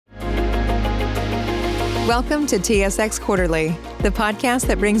Welcome to TSX Quarterly, the podcast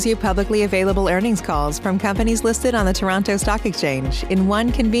that brings you publicly available earnings calls from companies listed on the Toronto Stock Exchange in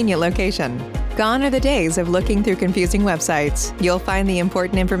one convenient location. Gone are the days of looking through confusing websites. You'll find the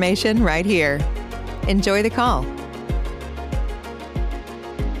important information right here. Enjoy the call.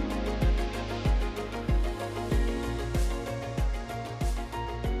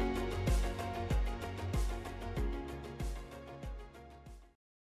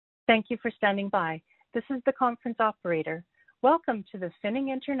 Thank you for standing by. This is the conference operator. Welcome to the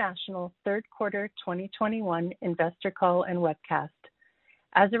Finning International Third Quarter 2021 Investor Call and Webcast.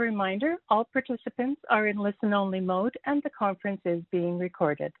 As a reminder, all participants are in listen-only mode and the conference is being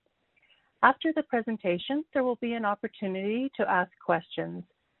recorded. After the presentation, there will be an opportunity to ask questions.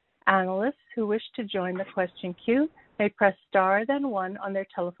 Analysts who wish to join the question queue may press star then one on their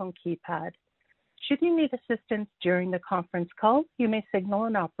telephone keypad. Should you need assistance during the conference call, you may signal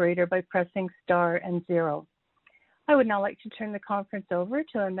an operator by pressing star and zero. I would now like to turn the conference over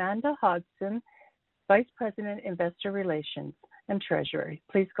to Amanda Hodgson, Vice President, Investor Relations and Treasury.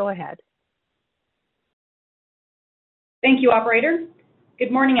 Please go ahead. Thank you, operator.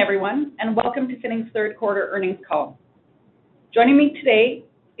 Good morning, everyone, and welcome to Finning's third quarter earnings call. Joining me today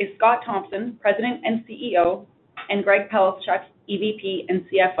is Scott Thompson, President and CEO, and Greg Pelishchuk, EVP and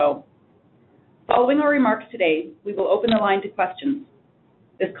CFO. Following our remarks today, we will open the line to questions.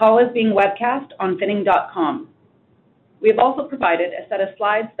 This call is being webcast on finning.com. We have also provided a set of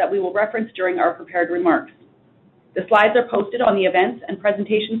slides that we will reference during our prepared remarks. The slides are posted on the Events and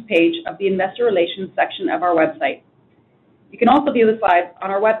Presentations page of the Investor Relations section of our website. You can also view the slides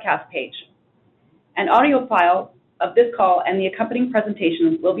on our webcast page. An audio file of this call and the accompanying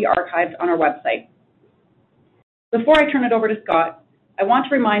presentations will be archived on our website. Before I turn it over to Scott, I want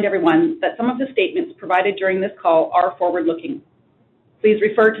to remind everyone that some of the statements provided during this call are forward-looking. Please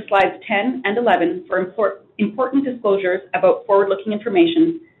refer to slides 10 and 11 for important disclosures about forward-looking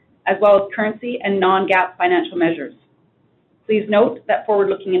information, as well as currency and non-GAAP financial measures. Please note that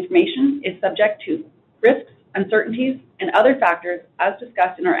forward-looking information is subject to risks, uncertainties, and other factors as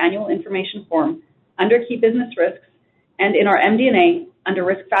discussed in our annual information form under Key Business Risks and in our MD&A under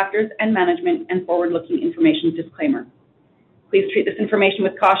Risk Factors and Management and Forward-Looking Information Disclaimer. Please treat this information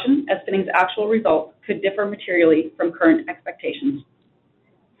with caution, as Finning's actual results could differ materially from current expectations.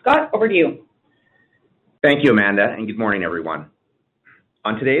 Scott, over to you. Thank you, Amanda, and good morning, everyone.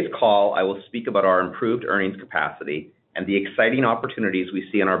 On today's call, I will speak about our improved earnings capacity and the exciting opportunities we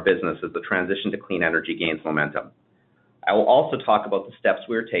see in our business as the transition to clean energy gains momentum. I will also talk about the steps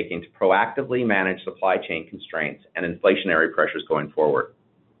we are taking to proactively manage supply chain constraints and inflationary pressures going forward.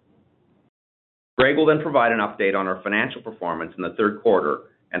 Greg will then provide an update on our financial performance in the third quarter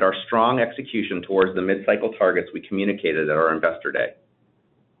and our strong execution towards the mid-cycle targets we communicated at our Investor Day.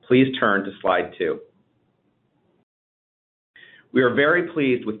 Please turn to slide 2. We are very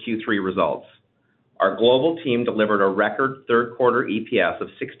pleased with Q3 results. Our global team delivered a record third quarter EPS of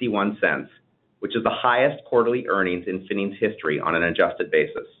 61 cents, which is the highest quarterly earnings in Finning's history on an adjusted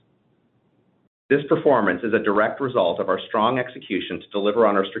basis. This performance is a direct result of our strong execution to deliver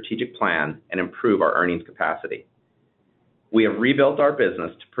on our strategic plan and improve our earnings capacity. We have rebuilt our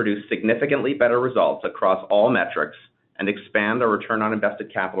business to produce significantly better results across all metrics and expand our return on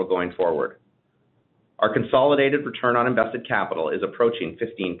invested capital going forward. Our consolidated return on invested capital is approaching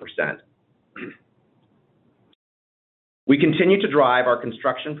 15%. We continue to drive our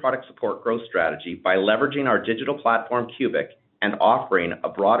construction product support growth strategy by leveraging our digital platform Cubic and offering a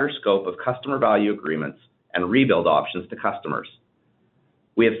broader scope of customer value agreements and rebuild options to customers.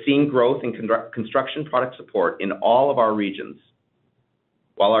 We have seen growth in construction product support in all of our regions.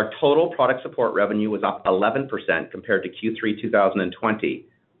 While our total product support revenue was up 11% compared to Q3 2020,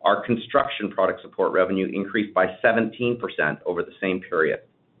 our construction product support revenue increased by 17% over the same period.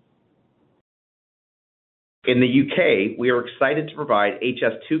 In the UK, we are excited to provide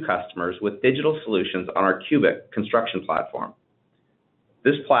HS2 customers with digital solutions on our Cubic construction platform.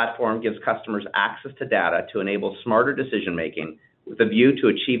 This platform gives customers access to data to enable smarter decision-making with a view to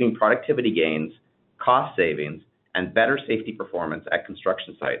achieving productivity gains, cost savings, and better safety performance at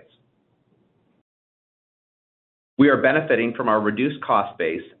construction sites. We are benefiting from our reduced cost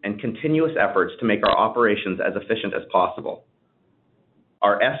base and continuous efforts to make our operations as efficient as possible.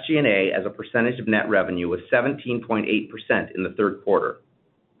 Our SG&A as a percentage of net revenue was 17.8% in the third quarter.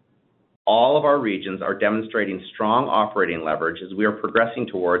 All of our regions are demonstrating strong operating leverage as we are progressing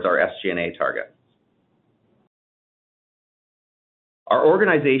towards our SG&A target. Our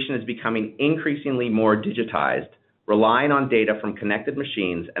organization is becoming increasingly more digitized, relying on data from connected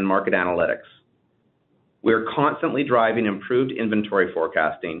machines and market analytics. We are constantly driving improved inventory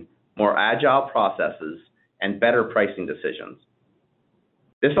forecasting, more agile processes, and better pricing decisions.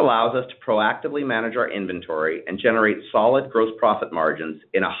 This allows us to proactively manage our inventory and generate solid gross profit margins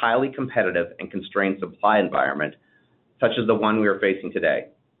in a highly competitive and constrained supply environment, such as the one we are facing today.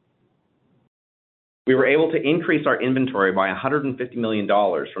 We were able to increase our inventory by $150 million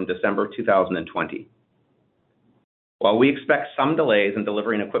from December 2020. While we expect some delays in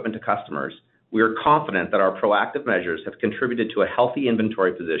delivering equipment to customers, we are confident that our proactive measures have contributed to a healthy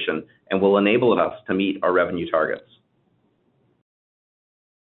inventory position and will enable us to meet our revenue targets.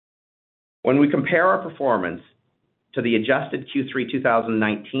 When we compare our performance to the adjusted Q3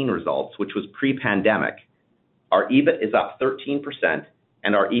 2019 results, which was pre-pandemic, our EBIT is up 13%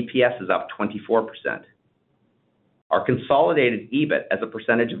 and our EPS is up 24%. Our consolidated EBIT as a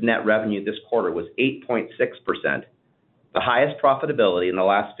percentage of net revenue this quarter was 8.6%, the highest profitability in the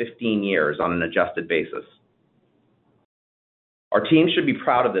last 15 years on an adjusted basis. Our team should be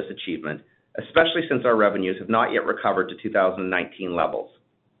proud of this achievement, especially since our revenues have not yet recovered to 2019 levels.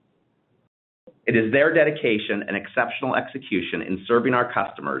 It is their dedication and exceptional execution in serving our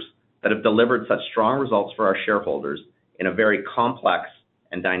customers that have delivered such strong results for our shareholders in a very complex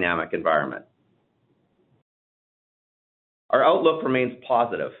and dynamic environment. Our outlook remains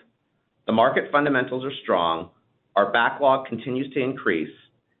positive. The market fundamentals are strong, our backlog continues to increase,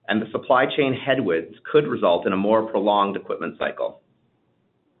 and the supply chain headwinds could result in a more prolonged equipment cycle.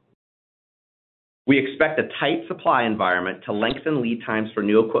 We expect a tight supply environment to lengthen lead times for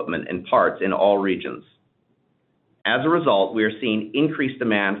new equipment and parts in all regions. As a result, we are seeing increased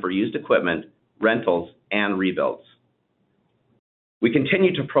demand for used equipment, rentals, and rebuilds. We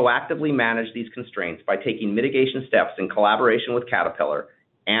continue to proactively manage these constraints by taking mitigation steps in collaboration with Caterpillar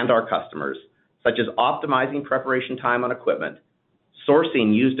and our customers, such as optimizing preparation time on equipment,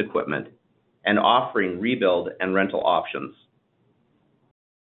 sourcing used equipment, and offering rebuild and rental options.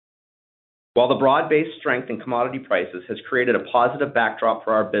 While the broad-based strength in commodity prices has created a positive backdrop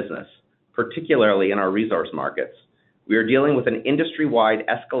for our business, particularly in our resource markets, we are dealing with an industry-wide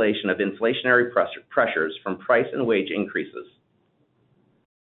escalation of inflationary pressures from price and wage increases.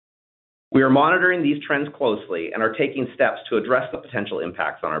 We are monitoring these trends closely and are taking steps to address the potential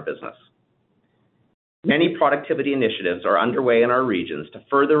impacts on our business. Many productivity initiatives are underway in our regions to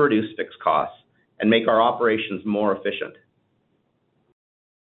further reduce fixed costs and make our operations more efficient.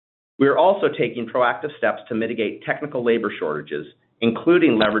 We are also taking proactive steps to mitigate technical labor shortages,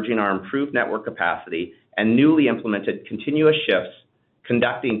 including leveraging our improved network capacity and newly implemented continuous shifts,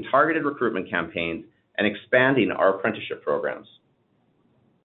 conducting targeted recruitment campaigns, and expanding our apprenticeship programs.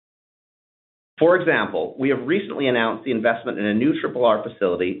 For example, we have recently announced the investment in a new RRR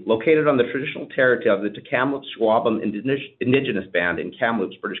facility located on the traditional territory of the Kamloops-Schwabum Indigenous Band in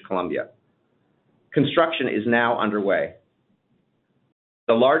Kamloops, British Columbia. Construction is now underway.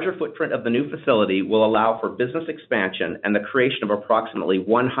 The larger footprint of the new facility will allow for business expansion and the creation of approximately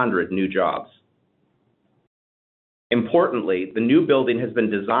 100 new jobs. Importantly, the new building has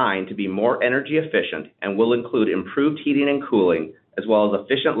been designed to be more energy efficient and will include improved heating and cooling, as well as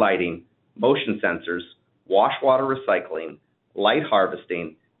efficient lighting, motion sensors, wash water recycling, light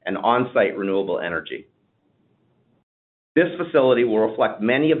harvesting, and on-site renewable energy. This facility will reflect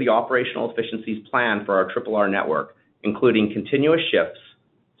many of the operational efficiencies planned for our RRR network, including continuous shifts,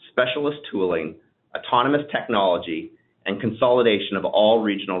 specialist tooling, autonomous technology, and consolidation of all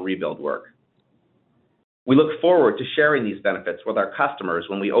regional rebuild work. We look forward to sharing these benefits with our customers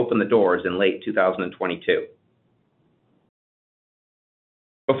when we open the doors in late 2022.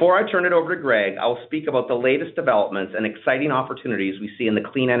 Before I turn it over to Greg, I will speak about the latest developments and exciting opportunities we see in the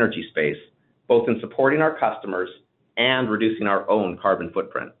clean energy space, both in supporting our customers and reducing our own carbon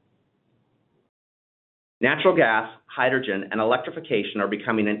footprint. Natural gas, hydrogen, and electrification are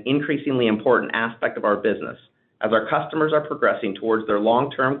becoming an increasingly important aspect of our business as our customers are progressing towards their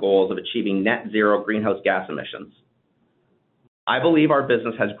long-term goals of achieving net zero greenhouse gas emissions. I believe our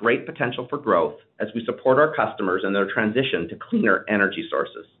business has great potential for growth as we support our customers in their transition to cleaner energy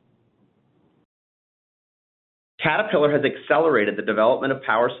sources. Caterpillar has accelerated the development of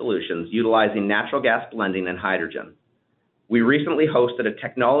power solutions utilizing natural gas blending and hydrogen. We recently hosted a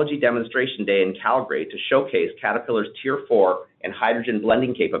technology demonstration day in Calgary to showcase Caterpillar's Tier 4 and hydrogen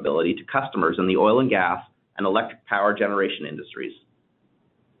blending capability to customers in the oil and gas and electric power generation industries.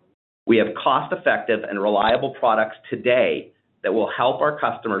 We have cost-effective and reliable products today that will help our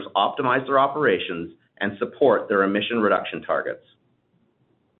customers optimize their operations and support their emission reduction targets.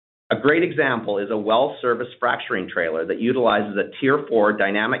 A great example is a well-service fracturing trailer that utilizes a Tier 4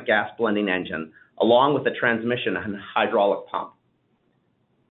 dynamic gas blending engine along with a transmission and hydraulic pump.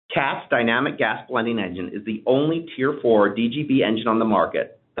 CAT's dynamic gas blending engine is the only Tier 4 DGB engine on the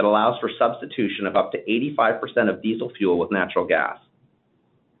market that allows for substitution of up to 85% of diesel fuel with natural gas.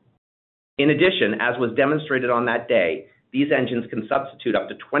 In addition, as was demonstrated on that day, these engines can substitute up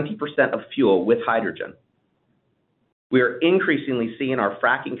to 20% of fuel with hydrogen. We are increasingly seeing our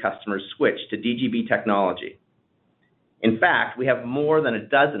fracking customers switch to DGB technology. In fact, we have more than a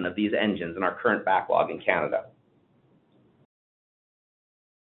dozen of these engines in our current backlog in Canada.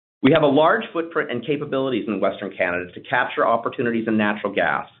 We have a large footprint and capabilities in Western Canada to capture opportunities in natural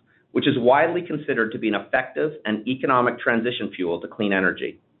gas, which is widely considered to be an effective and economic transition fuel to clean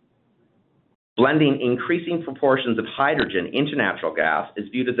energy. Blending increasing proportions of hydrogen into natural gas is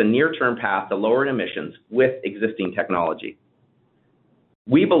viewed as a near-term path to lower emissions with existing technology.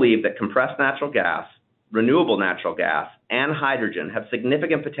 We believe that compressed natural gas, renewable natural gas, and hydrogen have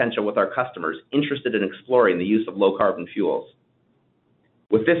significant potential with our customers interested in exploring the use of low-carbon fuels.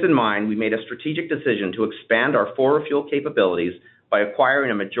 With this in mind, we made a strategic decision to expand our fuel capabilities by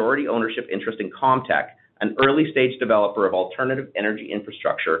acquiring a majority ownership interest in Comtech, an early-stage developer of alternative energy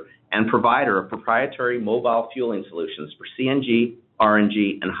infrastructure and provider of proprietary mobile fueling solutions for CNG,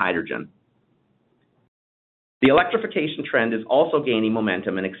 RNG, and hydrogen. The electrification trend is also gaining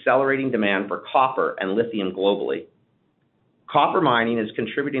momentum and accelerating demand for copper and lithium globally. Copper mining is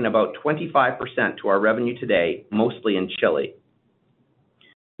contributing about 25% to our revenue today, mostly in Chile.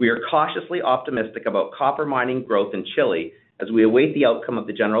 We are cautiously optimistic about copper mining growth in Chile as we await the outcome of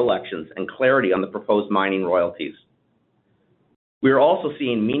the general elections and clarity on the proposed mining royalties. We are also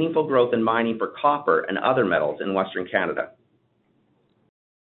seeing meaningful growth in mining for copper and other metals in Western Canada.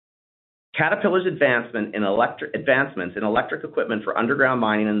 Caterpillar's advancements in electric equipment for underground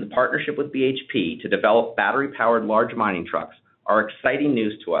mining and the partnership with BHP to develop battery-powered large mining trucks are exciting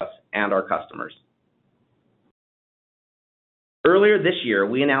news to us and our customers. Earlier this year,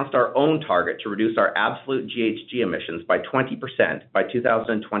 we announced our own target to reduce our absolute GHG emissions by 20% by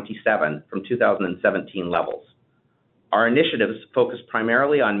 2027 from 2017 levels. Our initiatives focus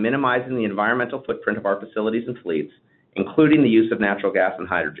primarily on minimizing the environmental footprint of our facilities and fleets, including the use of natural gas and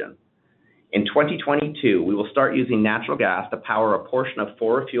hydrogen. In 2022, we will start using natural gas to power a portion of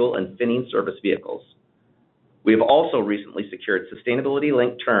ForaFuel and Finning service vehicles. We have also recently secured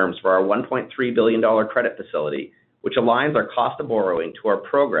sustainability-linked terms for our $1.3 billion credit facility, which aligns our cost of borrowing to our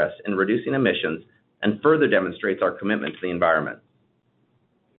progress in reducing emissions and further demonstrates our commitment to the environment.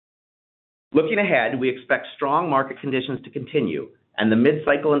 Looking ahead, we expect strong market conditions to continue and the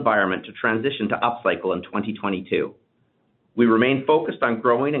mid-cycle environment to transition to upcycle in 2022. We remain focused on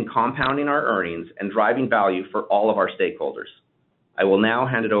growing and compounding our earnings and driving value for all of our stakeholders. I will now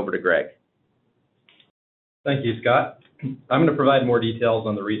hand it over to Greg. Thank you, Scott. I'm going to provide more details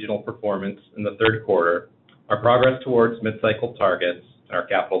on the regional performance in the third quarter, our progress towards mid-cycle targets, and our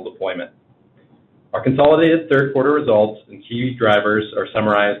capital deployment. Our consolidated third quarter results and key drivers are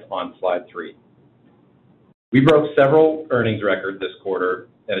summarized on slide 3. We broke several earnings records this quarter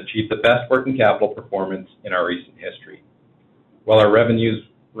and achieved the best working capital performance in our recent history, while our revenues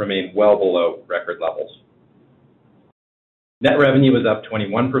remain well below record levels. Net revenue was up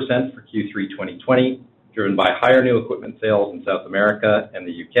 21% for Q3 2020, driven by higher new equipment sales in South America and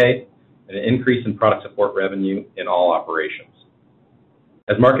the UK, and an increase in product support revenue in all operations.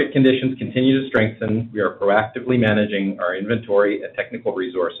 As market conditions continue to strengthen, we are proactively managing our inventory and technical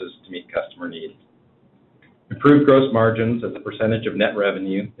resources to meet customer needs. Improved gross margins as a percentage of net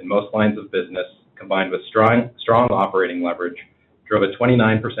revenue in most lines of business, combined with strong operating leverage, drove a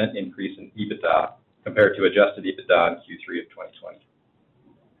 29% increase in EBITDA compared to adjusted EBITDA in Q3 of 2020.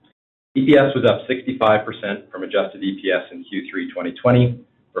 EPS was up 65% from adjusted EPS in Q3 2020,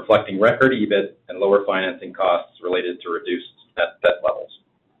 reflecting record EBIT and lower financing costs related to reduced net debt levels.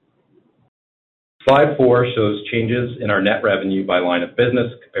 Slide 4 shows changes in our net revenue by line of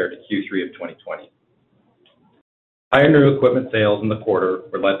business compared to Q3 of 2020. Higher new equipment sales in the quarter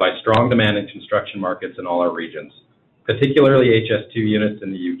were led by strong demand in construction markets in all our regions, particularly HS2 units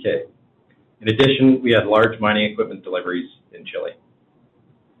in the UK. In addition, we had large mining equipment deliveries in Chile.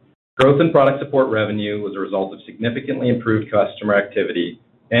 Growth in product support revenue was a result of significantly improved customer activity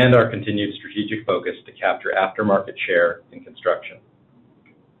and our continued strategic focus to capture aftermarket share in construction.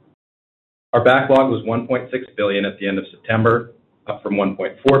 Our backlog was $1.6 billion at the end of September, up from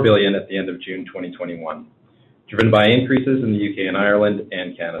 $1.4 billion at the end of June 2021, driven by increases in the UK and Ireland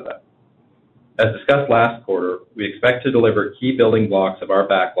and Canada. As discussed last quarter, we expect to deliver key building blocks of our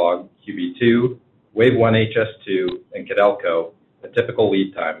backlog, QB2, Wave 1 HS2, and Codelco, at typical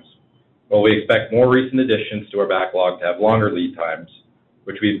lead times, while we expect more recent additions to our backlog to have longer lead times,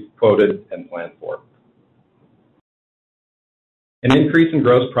 which we've quoted and planned for. An increase in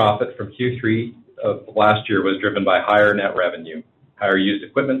gross profit from Q3 of last year was driven by higher net revenue, higher used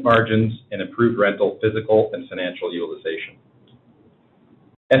equipment margins, and improved rental, physical, and financial utilization.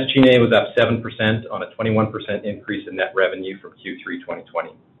 SG&A was up 7% on a 21% increase in net revenue from Q3 2020,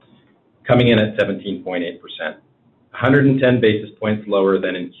 coming in at 17.8%, 110 basis points lower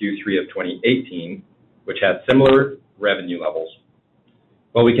than in Q3 of 2018, which had similar revenue levels.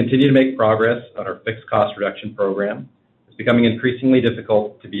 While we continue to make progress on our fixed cost reduction program, it's becoming increasingly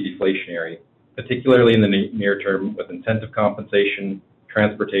difficult to be deflationary, particularly in the near term with incentive compensation,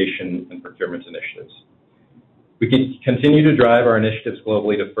 transportation, and procurement initiatives. We can continue to drive our initiatives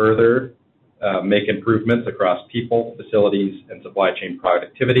globally to further make improvements across people, facilities, and supply chain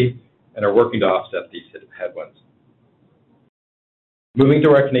productivity, and are working to offset these headwinds. Moving to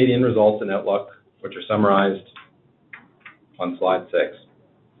our Canadian results and outlook, which are summarized on slide 6.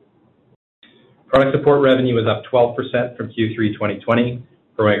 Product support revenue was up 12% from Q3 2020,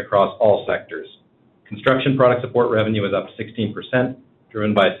 growing across all sectors. Construction product support revenue was up 16%,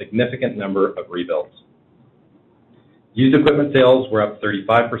 driven by a significant number of rebuilds. Used equipment sales were up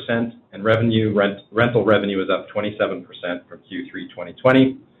 35%, and rental revenue was up 27% from Q3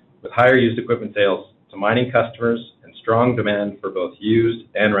 2020, with higher used equipment sales to mining customers and strong demand for both used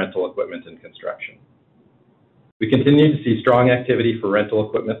and rental equipment in construction. We continue to see strong activity for rental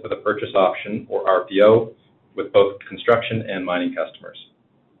equipment with a purchase option, or RPO, with both construction and mining customers.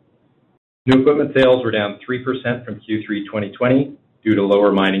 New equipment sales were down 3% from Q3 2020 due to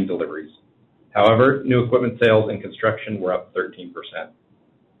lower mining deliveries. However, new equipment sales in construction were up 13%.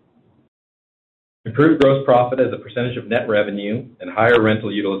 Improved gross profit as a percentage of net revenue and higher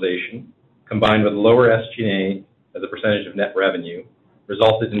rental utilization, combined with lower SG&A as a percentage of net revenue,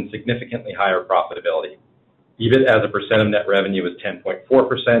 resulted in significantly higher profitability. EBIT as a percent of net revenue was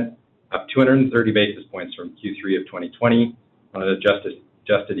 10.4%, up 230 basis points from Q3 of 2020 on an adjusted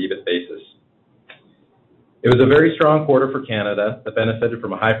EBIT basis. It was a very strong quarter for Canada that benefited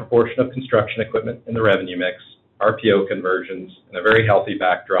from a high proportion of construction equipment in the revenue mix, RPO conversions, and a very healthy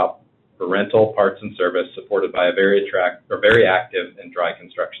backdrop for rental, parts, and service, supported by a very active and dry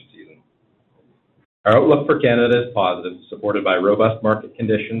construction season. Our outlook for Canada is positive, supported by robust market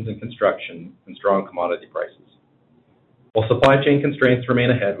conditions in construction and strong commodity prices. While supply chain constraints remain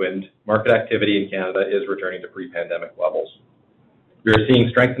a headwind, market activity in Canada is returning to pre-pandemic levels. We are seeing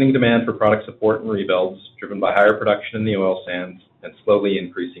strengthening demand for product support and rebuilds, driven by higher production in the oil sands and slowly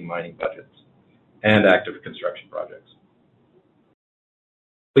increasing mining budgets and active construction projects.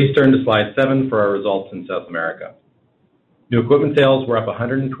 Please turn to slide 7 for our results in South America. New equipment sales were up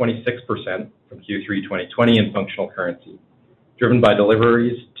 126% from Q3 2020 in functional currency, driven by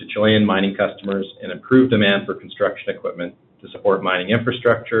deliveries to Chilean mining customers and improved demand for construction equipment to support mining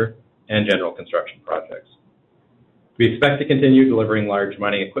infrastructure and general construction projects. We expect to continue delivering large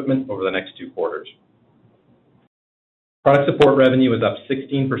mining equipment over the next 2 quarters. Product support revenue was up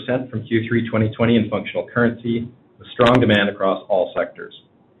 16% from Q3 2020 in functional currency, with strong demand across all sectors.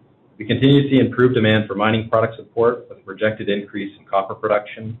 We continue to see improved demand for mining product support with a projected increase in copper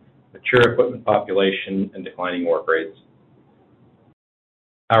production, mature equipment population, and declining ore grades.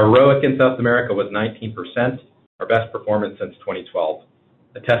 Our ROIC in South America was 19%, our best performance since 2012,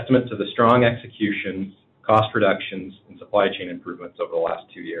 a testament to the strong execution, cost reductions, and supply chain improvements over the last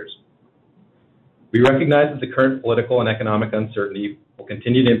 2 years. We recognize that the current political and economic uncertainty will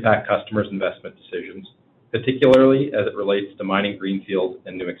continue to impact customers' investment decisions, particularly as it relates to mining greenfield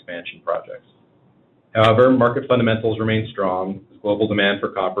and new expansion projects. However, market fundamentals remain strong as global demand for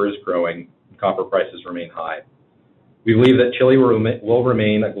copper is growing and copper prices remain high. We believe that Chile will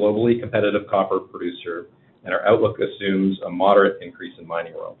remain a globally competitive copper producer, and our outlook assumes a moderate increase in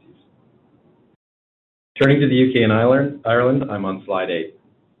mining royalties. Turning to the UK and Ireland, I'm on slide 8.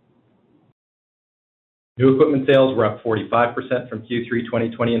 New equipment sales were up 45% from Q3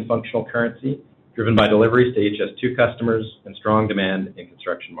 2020 in functional currency, driven by deliveries to HS2 customers and strong demand in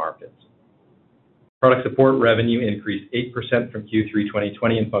construction markets. Product support revenue increased 8% from Q3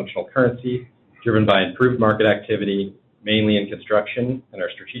 2020 in functional currency, driven by improved market activity, mainly in construction, and our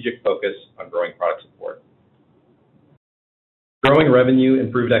strategic focus on growing product support. Growing revenue,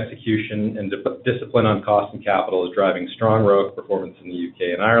 improved execution, and discipline on cost and capital is driving strong ROIC performance in the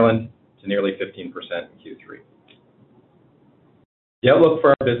UK and Ireland to nearly 15% in Q3. The outlook for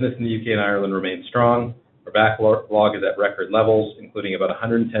our business in the UK and Ireland remains strong. Our backlog is at record levels, including about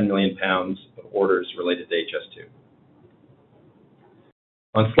 £110 million of orders related to HS2.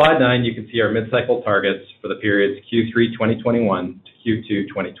 On slide 9, you can see our mid-cycle targets for the periods Q3 2021 to Q2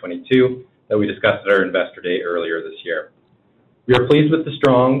 2022 that we discussed at our Investor Day earlier this year. We are pleased with the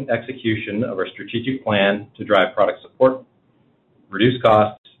strong execution of our strategic plan to drive product support, reduce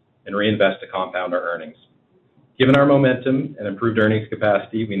costs, and reinvest to compound our earnings. Given our momentum and improved earnings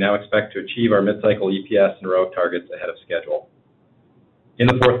capacity, we now expect to achieve our mid-cycle EPS and ROIC targets ahead of schedule. In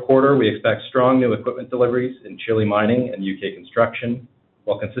the fourth quarter, we expect strong new equipment deliveries in Chile mining and UK construction.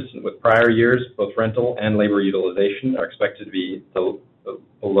 While consistent with prior years, both rental and labor utilization are expected to be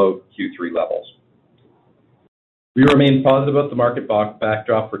below Q3 levels. We remain positive about the market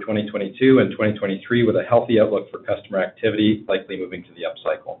backdrop for 2022 and 2023 with a healthy outlook for customer activity, likely moving to the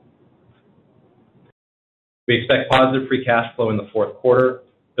upcycle. We expect positive free cash flow in the fourth quarter,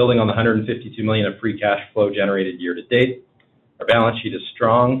 building on the $152 million of free cash flow generated year to date. Our balance sheet is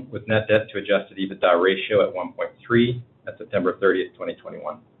strong, with net debt to adjusted EBITDA ratio at 1.3 at September 30th,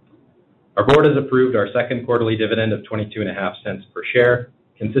 2021. Our board has approved our second quarterly dividend of 22.5 per share,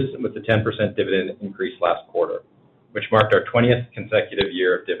 consistent with the 10% dividend increase last quarter, which marked our 20th consecutive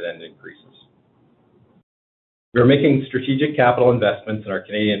year of dividend increases. We are making strategic capital investments in our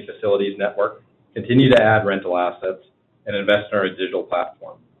Canadian facilities network, continue to add rental assets, and invest in our digital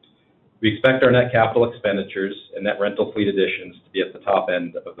platform. We expect our net capital expenditures and net rental fleet additions to be at the top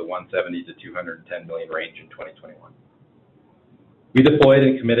end of the $170 to $210 million range in 2021. We deployed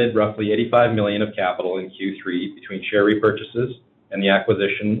and committed roughly $85 million of capital in Q3 between share repurchases and the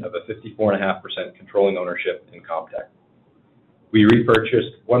acquisition of a 54.5% controlling ownership in Comtech. We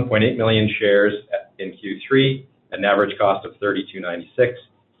repurchased 1.8 million shares in Q3 at an average cost of $32.96,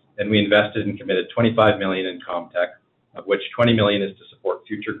 and we invested and committed $25 million in Comtech, of which $20 million is to support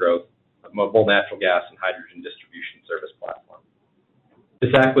future growth of mobile natural gas and hydrogen distribution service platform.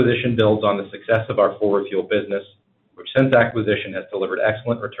 This acquisition builds on the success of our forward fuel business, which since acquisition has delivered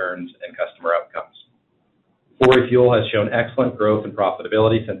excellent returns and customer outcomes. Forward fuel has shown excellent growth and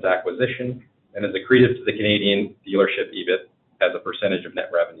profitability since acquisition and is accretive to the Canadian dealership EBIT as a percentage of net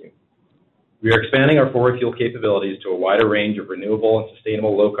revenue. We are expanding our forward fuel capabilities to a wider range of renewable and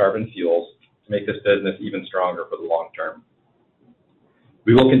sustainable low-carbon fuels to make this business even stronger for the long term.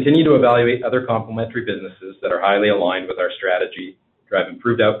 We will continue to evaluate other complementary businesses that are highly aligned with our strategy, drive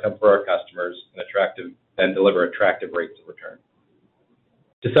improved outcome for our customers, and deliver attractive rates of return.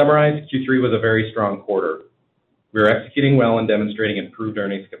 To summarize, Q3 was a very strong quarter. We are executing well and demonstrating improved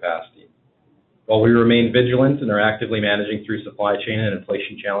earnings capacity. While we remain vigilant and are actively managing through supply chain and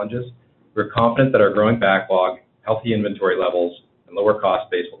inflation challenges, we're confident that our growing backlog, healthy inventory levels, and lower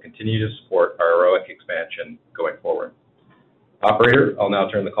cost base will continue to support our ROIC expansion going forward. Operator, I'll now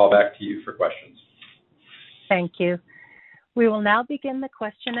turn the call back to you for questions. Thank you. We will now begin the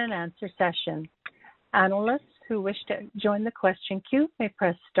question and answer session. Analysts who wish to join the question queue may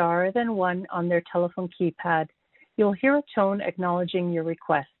press star then one on their telephone keypad. You'll hear a tone acknowledging your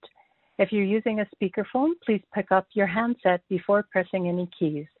request. If you're using a speakerphone, please pick up your handset before pressing any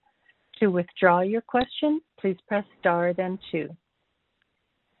keys. To withdraw your question, please press star then two.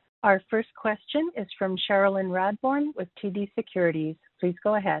 Our first question is from Cherilyn Radbourne with TD Securities. Please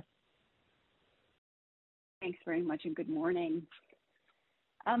go ahead. Thanks very much and good morning.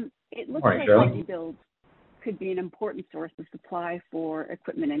 It looks Morning, like rebuilds could be an important source of supply for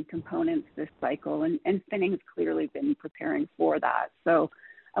equipment and components this cycle, and Finning's clearly been preparing for that. So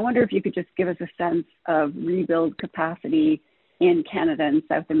I wonder if you could just give us a sense of rebuild capacity in Canada and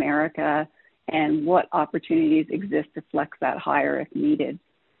South America and what opportunities exist to flex that higher if needed.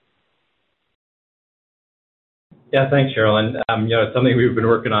 Yeah, thanks, Cherilyn. It's something we've been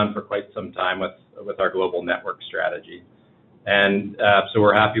working on for quite some time with our global network strategy. And so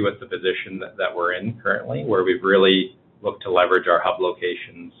we're happy with the position that we're in currently, where we've really looked to leverage our hub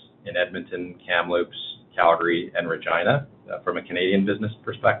locations in Edmonton, Kamloops, Calgary, and Regina from a Canadian business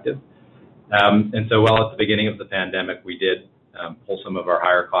perspective. And so while at the beginning of the pandemic, we did pull some of our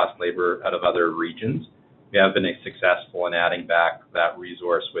higher cost labor out of other regions, we have been successful in adding back that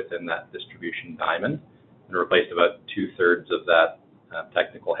resource within that distribution diamond and replaced about 2/3 of that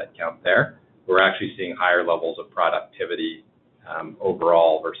technical headcount there. We're actually seeing higher levels of productivity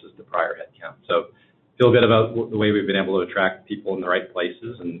overall versus the prior headcount. So feel good about the way we've been able to attract people in the right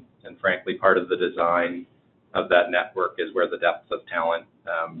places, and frankly, part of the design of that network is where the depth of talent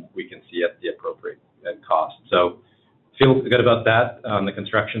we can see at the appropriate cost. So feel good about that. On the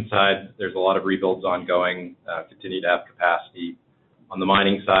construction side, there's a lot of rebuilds ongoing, continue to have capacity. On the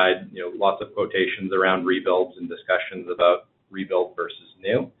mining side, lots of quotations around rebuilds and discussions about rebuild versus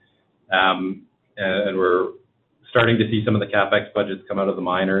new. And we're starting to see some of the CapEx budgets come out of the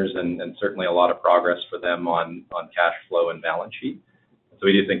miners, and certainly a lot of progress for them on cash flow and balance sheet. So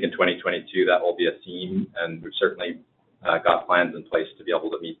we do think in 2022 that will be a theme, and we've certainly got plans in place to be able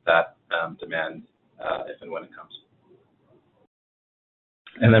to meet that demand if and when it comes.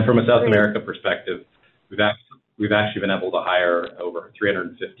 And then from a South America perspective, we've actually been able to hire over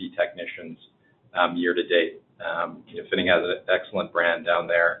 350 technicians year to date Finning has an excellent brand down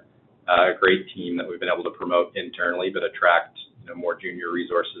there, a great team that we've been able to promote internally, but attract more junior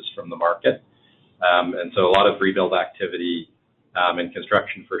resources from the market. And so a lot of rebuild activity in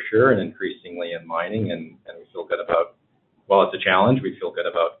construction for sure, and increasingly in mining, and we feel good about, while it's a challenge, we feel good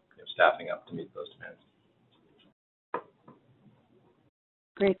about staffing up to meet those demands.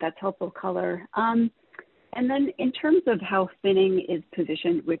 Great, that's helpful color. And then in terms of how Finning is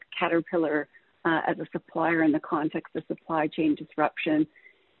positioned with Caterpillar as a supplier in the context of supply chain disruption,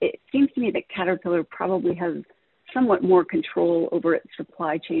 it seems to me that Caterpillar probably has somewhat more control over its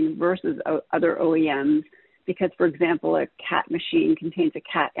supply chain versus other OEMs because, for example, a Cat machine contains a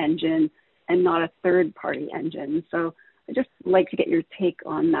Cat engine and not a third-party engine. So I'd just like to get your take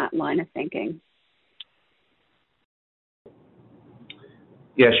on that line of thinking.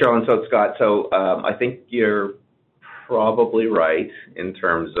 Yeah, Cheryl, so it's Scott. So I think you're probably right in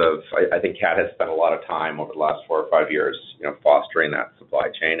terms of, I think Cat has spent a lot of time over the last 4 or 5 years, fostering that supply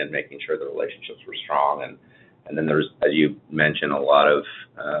chain and making sure the relationships were strong. And then there's, as you mentioned, a lot of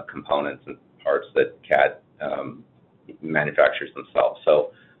components and parts that Cat manufactures themselves.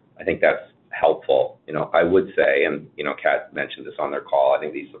 So I think that's helpful. I would say, and Cat mentioned this on their call, I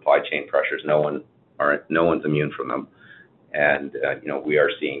think these supply chain pressures, no one's immune from them. And we are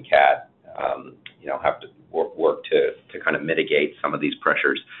seeing Cat have to work to kind of mitigate some of these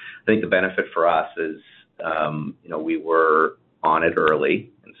pressures. I think the benefit for us is we were on it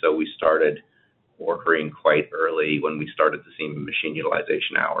early, and so we started ordering quite early when we started to see machine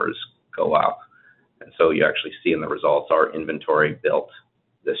utilization hours go up. And so you actually see in the results our inventory built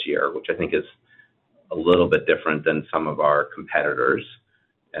this year, which I think is a little bit different than some of our competitors,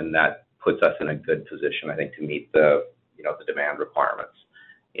 and that puts us in a good position, I think, to meet the demand requirements.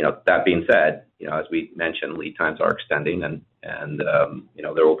 That being said, as we mentioned, lead times are extending, and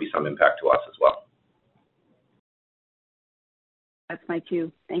there will be some impact to us as well. That's my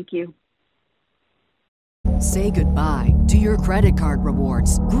cue. Thank you. Say goodbye to your credit card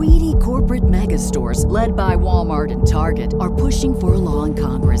rewards. Greedy corporate mega stores, led by Walmart and Target, are pushing for a law in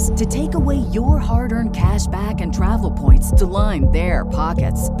Congress to take away your hard-earned cash back and travel points to line their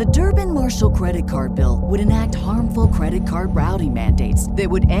pockets. The Durbin-Marshall credit card bill would enact harmful credit card routing mandates that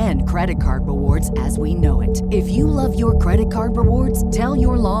would end credit card rewards as we know it. If you love your credit card rewards, tell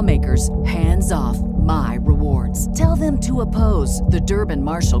your lawmakers, hands off my rewards. Tell them to oppose the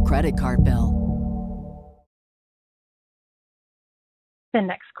Durbin-Marshall credit card bill. The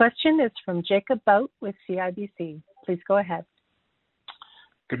next question is from Jacob Bout with CIBC. Please go ahead.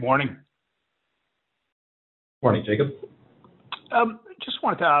 Good morning. Morning, Jacob. Just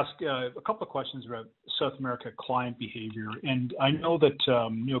wanted to ask a couple of questions about South America client behavior. And I know that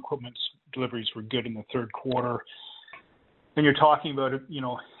new equipment deliveries were good in the third quarter, and you're talking about it,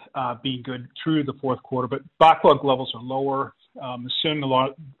 being good through the fourth quarter, but backlog levels are lower. Assuming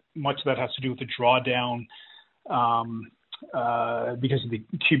much of that has to do with the drawdown because of the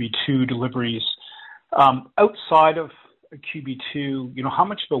QB2 deliveries. Outside of QB2, how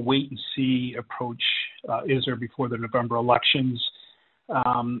much of a wait-and-see approach is there before the November elections?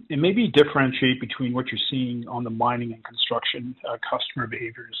 And maybe differentiate between what you're seeing on the mining and construction customer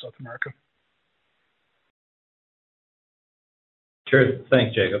behavior in South America. Sure.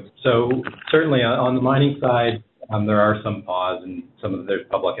 Thanks, Jacob. So certainly on the mining side, there are some pause and there's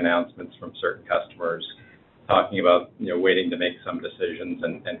public announcements from certain customers talking about waiting to make some decisions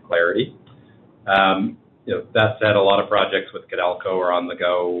and clarity. That said, a lot of projects with Codelco are on the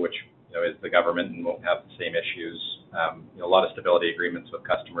go, which is the government and won't have the same issues. A lot of stability agreements with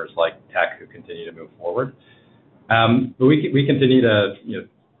customers like Teck who continue to move forward. But we continue to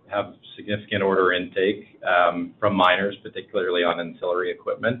have significant order intake from miners, particularly on ancillary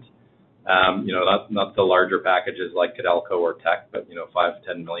equipment. Not the larger packages like Codelco or Teck, but 5 to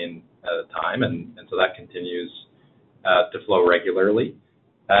 10 million at a time, and so that continues to flow regularly.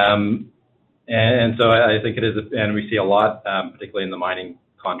 And so I think it is, and we see a lot, particularly in the mining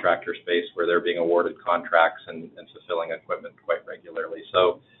contractor space, where they're being awarded contracts and fulfilling equipment quite regularly.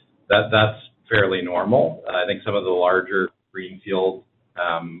 So that's fairly normal. I think some of the larger greenfield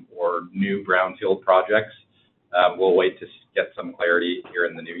or new brownfield projects will wait to get some clarity here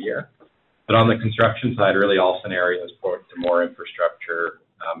in the new year. But on the construction side, really all scenarios point to more infrastructure,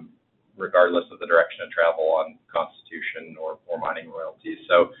 regardless of the direction of travel on constitution or mining royalties.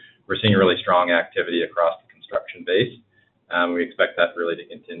 So we're seeing really strong activity across the construction base. We expect that really to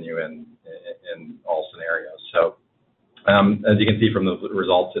continue in all scenarios. So as you can see from the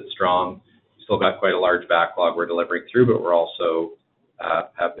results, it's strong. We still got quite a large backlog we're delivering through, but we're also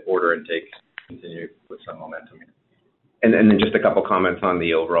have the order intake continue with some momentum. And then just a couple comments on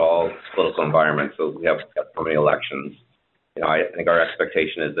the overall political environment. So we have so many elections. I think our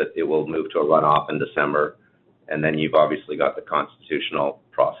expectation is that it will move to a runoff in December, and then you've obviously got the constitutional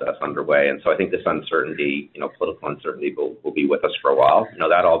process underway. And so I think this uncertainty, political uncertainty will be with us for a while.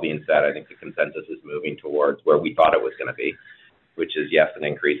 That all being said, I think the consensus is moving towards where we thought it was going to be, which is, yes, an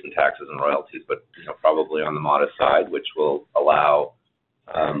increase in taxes and royalties, but probably on the modest side, which will allow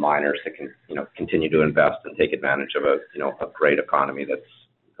miners to continue to invest and take advantage of a great economy that's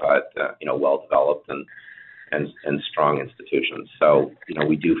got well developed and strong institutions. So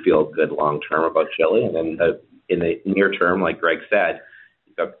we do feel good long term about Chile, and then in the near term, like Greg said,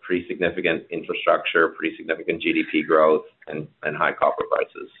 you've got pretty significant infrastructure, pretty significant GDP growth, and high copper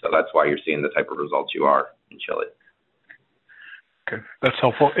prices. So that's why you're seeing the type of results you are in Chile. Okay, that's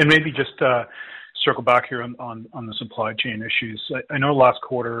helpful. And maybe just circle back here on the supply chain issues. I know last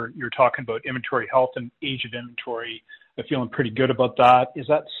quarter you were talking about inventory health and age of inventory. I'm feeling pretty good about that. Is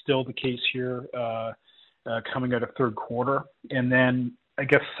that still the case here coming out of third quarter? And then I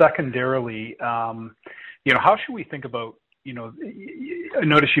guess secondarily, how should we think about, I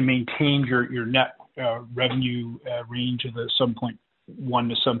noticed you maintained your net revenue range of the 7.1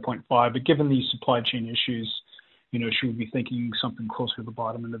 to 7.5, but given these supply chain issues, should we be thinking something closer to the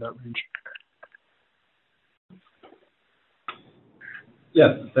bottom end of that range?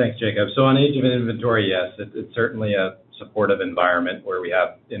 Yes, thanks, Jacob. So on age of inventory, yes, it's certainly a supportive environment where we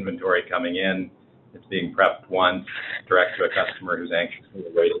have inventory coming in. It's being prepped once, direct to a customer who's anxiously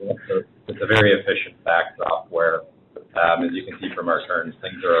awaiting it. So it's a very efficient backdrop where, as you can see from our turns,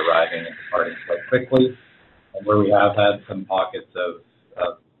 things are arriving and departing quite quickly. And where we have had some pockets of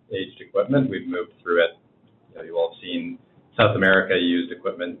aged equipment, we've moved through it. You will have seen South America used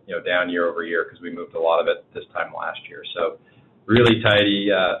equipment, down year over year because we moved a lot of it this time last year. So really tidy,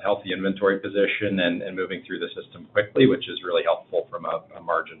 healthy inventory position and moving through the system quickly, which is really helpful from a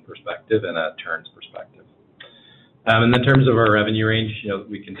margin perspective and a turns perspective. And in terms of our revenue range,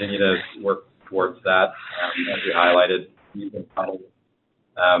 we continue to work towards that. As we highlighted, we've been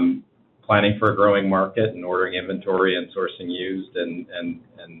planning for a growing market and ordering inventory and sourcing used and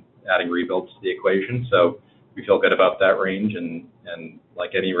adding rebuilds to the equation. So we feel good about that range, and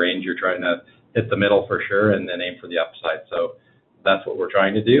like any range, you're trying to hit the middle for sure and then aim for the upside. So that's what we're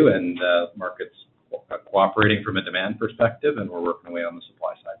trying to do, and market's cooperating from a demand perspective, and we're working away on the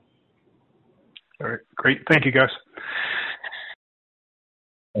supply side. All right, great. Thank you, guys.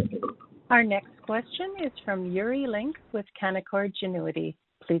 Thank you. Our next question is from Yuri Lynk with Canaccord Genuity.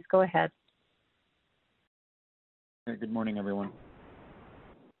 Please go ahead. Hey, good morning, everyone.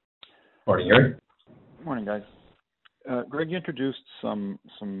 Morning, Yuri. Good morning, guys. Greg, you introduced some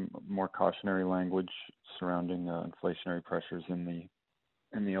more cautionary language surrounding inflationary pressures in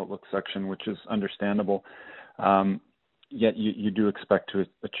the outlook section, which is understandable. Yet you do expect to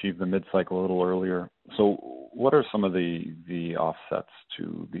achieve the mid-cycle a little earlier. So, what are some of the offsets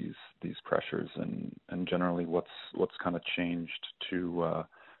to these pressures, and generally, what's kind of changed to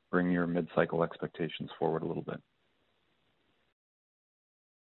bring your mid-cycle expectations forward a little bit?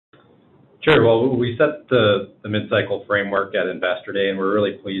 Sure. Well, we set the mid-cycle framework at Investor Day, and we're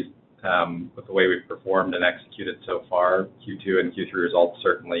really pleased with the way we've performed and executed so far. Q2 and Q3 results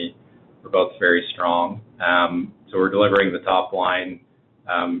certainly were both very strong. So we're delivering the top line,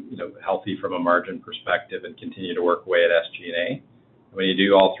 healthy from a margin perspective, and continue to work away at SG&A. When you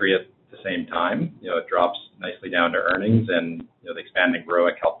do all three at the same time, it drops nicely down to earnings, and the expanding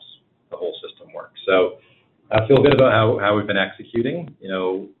ROIC helps the whole system work. So I feel good about how we've been executing.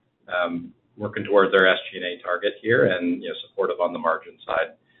 Working towards our SG&A target here, and supportive on the margin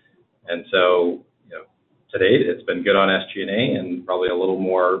side. And so, to date, it's been good on SG&A, and probably a little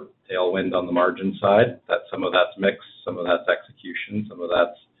more tailwind on the margin side. That some of that's mix, some of that's execution, some of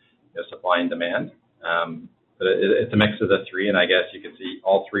that's supply and demand. But it's a mix of the three, and I guess you can see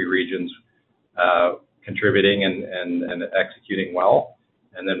all three regions contributing and executing well.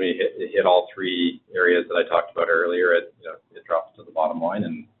 And then we hit all three areas that I talked about earlier. It drops to the bottom line,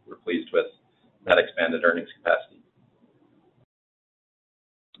 and we're pleased with that expanded earnings capacity.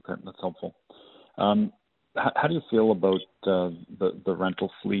 Okay, that's helpful. How do you feel about the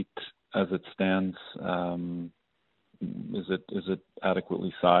rental fleet as it stands? Is it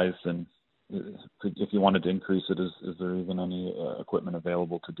adequately sized, and if you wanted to increase it, is there even any equipment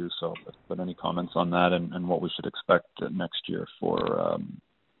available to do so? But any comments on that, and what we should expect next year for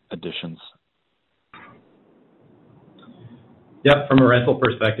additions? Yeah, from a rental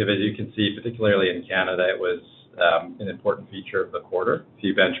perspective, as you can see, particularly in Canada, it was an important feature of the quarter. If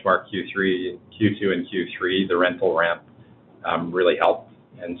you benchmark Q2 and Q3, the rental ramp really helped.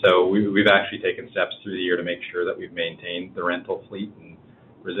 And so we've actually taken steps through the year to make sure that we've maintained the rental fleet and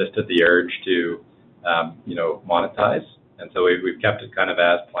resisted the urge to, monetize. And so we've kept it kind of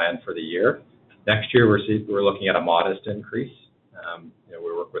as planned for the year. Next year, we're looking at a modest increase.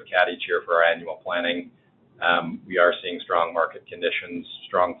 We work with CAT each year for our annual planning. We are seeing strong market conditions,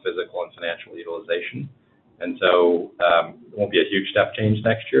 strong physical and financial utilization. And so it won't be a huge step change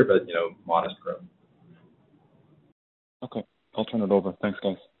next year, but, modest growth. Okay. I'll turn it over. Thanks,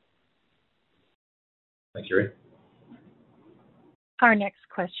 guys. Thanks, Yuri. Our next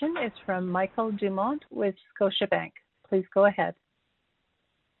question is from Michael Dumont with Scotiabank. Please go ahead.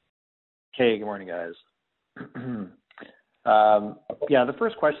 Hey, good morning, guys. The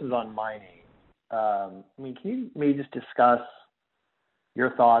first question is on mining. Can you maybe just discuss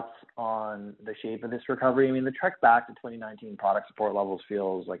your thoughts on the shape of this recovery? The trek back to 2019 product support levels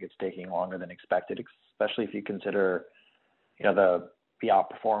feels like it's taking longer than expected, especially if you consider, the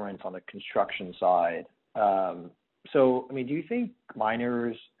outperformance on the construction side. Do you think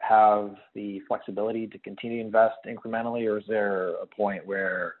miners have the flexibility to continue to invest incrementally, or is there a point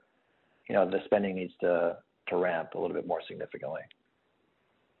where, the spending needs to ramp a little bit more significantly?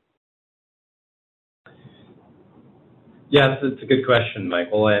 Yeah, it's a good question,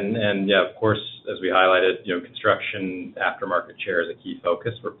 Michael. And of course, as we highlighted, construction aftermarket share is a key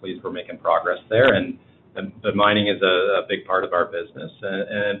focus. We're pleased we're making progress there. And the mining is a big part of our business.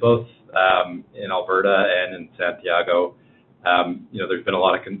 And both in Alberta and in Santiago, there's been a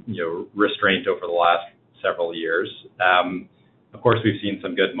lot of, restraint over the last several years. Of course, we've seen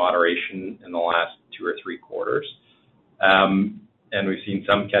some good moderation in the last 2 or 3 quarters. And we've seen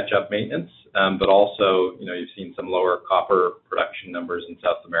some catch-up maintenance, but also, you've seen some lower copper production numbers in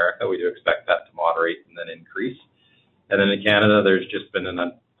South America. We do expect that to moderate and then increase. And then in Canada, there's just been an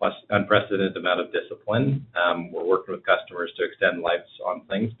unprecedented amount of discipline. We're working with customers to extend lives on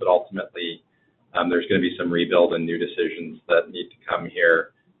things, but ultimately, there's going to be some rebuild and new decisions that need to come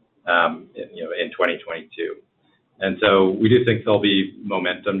here, in 2022. And so we do think there'll be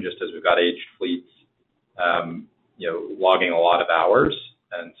momentum, just as we've got aged fleets, logging a lot of hours.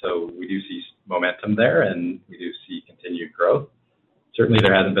 And so we do see momentum there, and we do see continued growth. Certainly,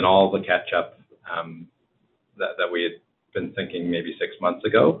 there hasn't been all the catch-up that we had been thinking maybe 6 months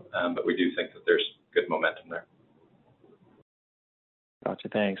ago, but we do think that there's good momentum there. Gotcha,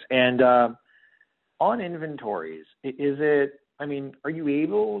 thanks. And on inventories, are you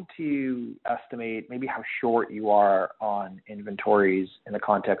able to estimate maybe how short you are on inventories in the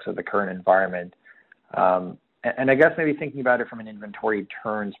context of the current environment? And I guess maybe thinking about it from an inventory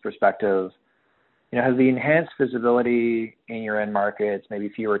turns perspective, has the enhanced visibility in your end markets, maybe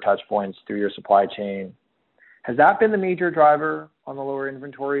fewer touch points through your supply chain, has that been the major driver on the lower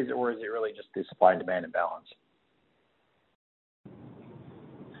inventories, or is it really just the supply and demand imbalance?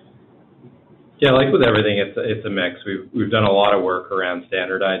 Yeah, like with everything, it's a mix. We've done a lot of work around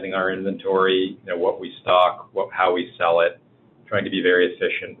standardizing our inventory, what we stock, how we sell it, trying to be very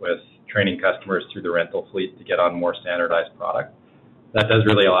efficient with training customers through the rental fleet to get on more standardized product. That does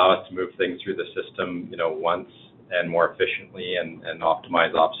really allow us to move things through the system, once and more efficiently and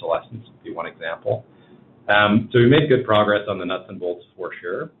optimize obsolescence, would be one example. So we made good progress on the nuts and bolts for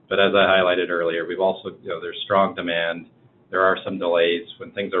sure. But as I highlighted earlier, we've also, there's strong demand. There are some delays.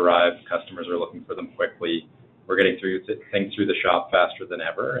 When things arrive, customers are looking for them quickly. We're getting things through the shop faster than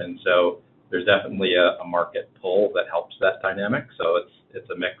ever. And so there's definitely a market pull that helps that dynamic. So it's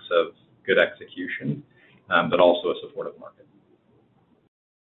a mix of good execution, but also a supportive market.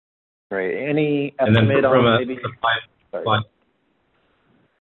 Great. Any estimate on maybe?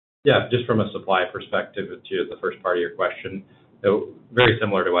 Yeah, just from a supply perspective, to the first part of your question, very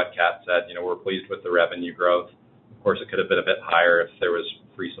similar to what Kat said. We're pleased with the revenue growth. Of course, it could have been a bit higher if there was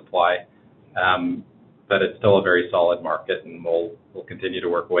free supply, but it's still a very solid market, and we'll continue to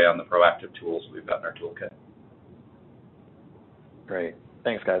work away on the proactive tools we've got in our toolkit. Great.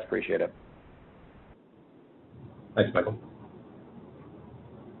 Thanks, guys. Appreciate it. Thanks, Michael.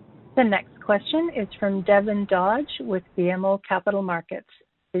 The next question is from Devin Dodge with BMO Capital Markets.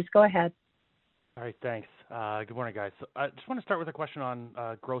 Please go ahead. All right, thanks. Good morning, guys. So I just want to start with a question on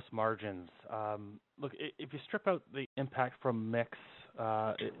gross margins. Look, if you strip out the impact from mix,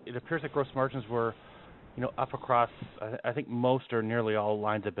 it appears that gross margins were, up across, I think, most or nearly all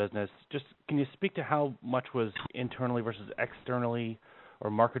lines of business. Just can you speak to how much was internally versus externally or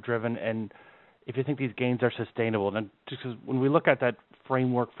market-driven, and if you think these gains are sustainable? And just 'cause when we look at that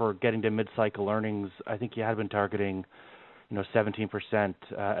framework for getting to mid-cycle earnings, I think you had been targeting 17%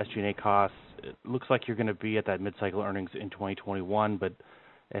 SG&A costs. It looks like you're going to be at that mid-cycle earnings in 2021, but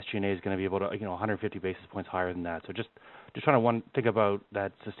SG&A is going to be able to, 150 basis points higher than that. So just trying to think about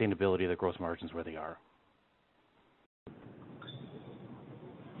that sustainability of the gross margins where they are.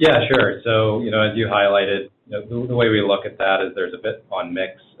 Yeah, sure. So, as you highlighted, the way we look at that is there's a bit on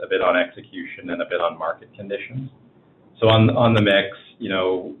mix, a bit on execution, and a bit on market conditions. So on the mix,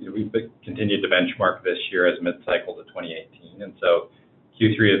 we've continued to benchmark this year as mid-cycle to 2018. And so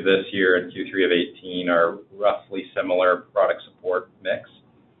Q3 of this year and Q3 of 18 are roughly similar product support mix,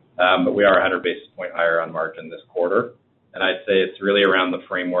 but we are 100 basis point higher on margin this quarter. And I'd say it's really around the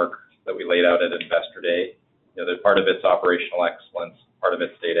framework that we laid out at Investor Day. There's part of it's operational excellence, part of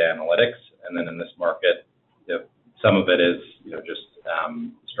it's data analytics, and then in this market, some of it is just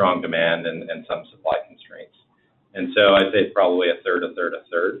strong demand and some supply constraints. And so I'd say it's probably a third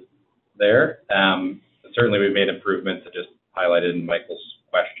there. Certainly we've made improvements that just highlighted in Michael's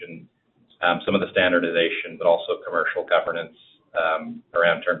question, some of the standardization, but also commercial governance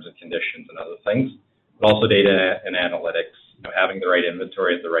around terms and conditions and other things. But also data and analytics, having the right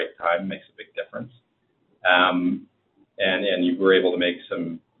inventory at the right time makes a big difference. And you were able to make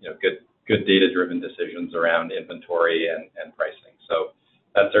some good data-driven decisions around inventory and pricing. So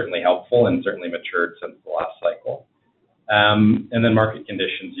that's certainly helpful and certainly matured since the last cycle. And then market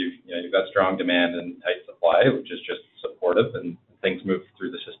conditions, you've got strong demand and tight supply, which is just supportive, and things move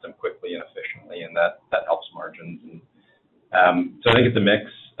through the system quickly and efficiently, and that helps margins. And so I think it's a mix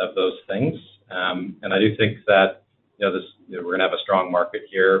of those things. And I do think that we're going to have a strong market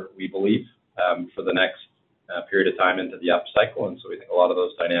here, we believe, for the next period of time into the up cycle, and so we think a lot of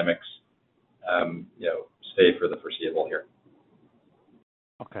those dynamics stay for the foreseeable here.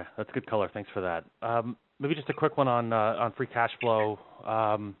 Okay, that's good color. Thanks for that. Maybe just a quick one on free cash flow.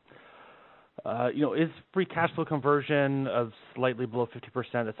 Is free cash flow conversion of slightly below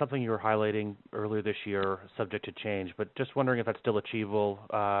 50%? That's something you were highlighting earlier this year, subject to change, but just wondering if that's still achievable,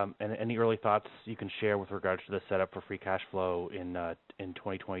 and any early thoughts you can share with regards to the setup for free cash flow in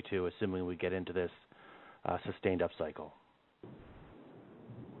 2022, assuming we get into this sustained upcycle.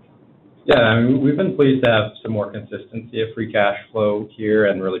 Yeah, we've been pleased to have some more consistency of free cash flow here,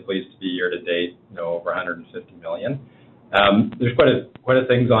 and really pleased to be year to date, over 150 million. There's quite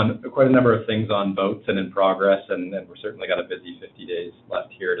a number of things on boats and in progress, and we're certainly got a busy 50 days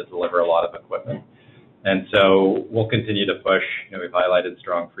left here to deliver a lot of equipment. And so we'll continue to push. We've highlighted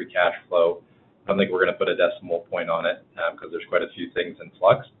strong free cash flow. I don't think we're going to put a decimal point on it because there's quite a few things in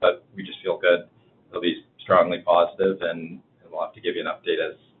flux, but we just feel good. It'll be strongly positive, and we'll have to give you an update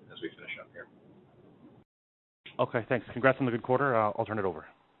as we finish up here. Okay, thanks. Congrats on the good quarter. I'll turn it over.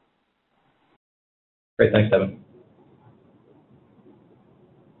 Great. Thanks, Devin.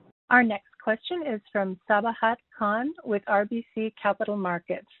 Our next question is from Sabahat Khan with RBC Capital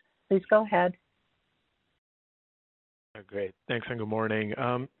Markets. Please go ahead. Great. Thanks, and good morning.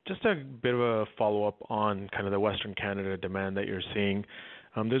 Just a bit of a follow-up on kind of the Western Canada demand that you're seeing.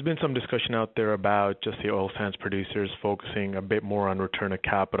 There's been some discussion out there about just the oil sands producers focusing a bit more on return of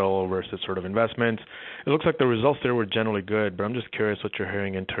capital versus sort of investments. It looks like the results there were generally good, but I'm just curious what you're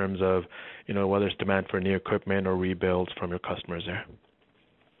hearing in terms of, whether it's demand for new equipment or rebuilds from your customers there.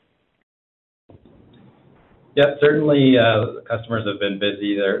 Yeah, certainly the customers have been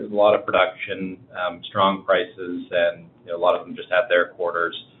busy. There's a lot of production, strong prices, and a lot of them just had their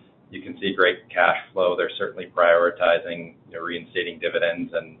quarters. You can see great cash flow. They're certainly prioritizing reinstating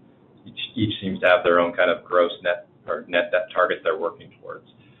dividends, and each seems to have their own kind of gross net or net debt target they're working towards.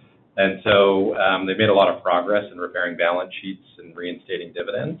 And so they've made a lot of progress in repairing balance sheets and reinstating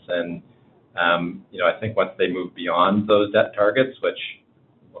dividends. And I think once they move beyond those debt targets, which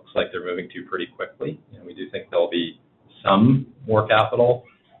looks like they're moving to pretty quickly, we do think there'll be some more capital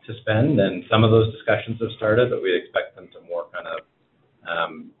to spend, and some of those discussions have started, but we expect them to more kind of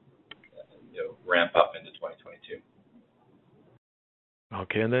ramp up into 2022.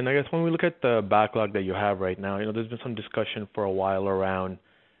 Okay, and then I guess when we look at the backlog that you have right now, there's been some discussion for a while around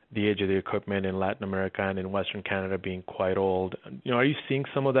the age of the equipment in Latin America and in Western Canada being quite old. Are you seeing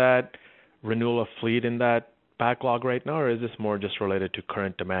some of that renewal of fleet in that backlog right now, or is this more just related to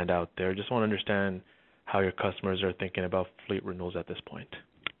current demand out there? Just want to understand how your customers are thinking about fleet renewals at this point.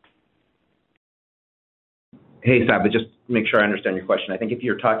 Hey, Sab, just make sure I understand your question. I think if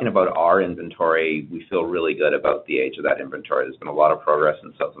you're talking about our inventory, we feel really good about the age of that inventory. There's been a lot of progress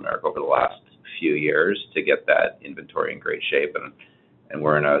in South America over the last few years to get that inventory in great shape, and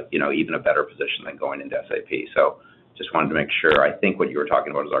we're in a even a better position than going into SAP. So just wanted to make sure. I think what you were talking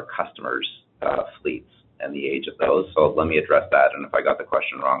about is our customers' fleets and the age of those. So let me address that, and if I got the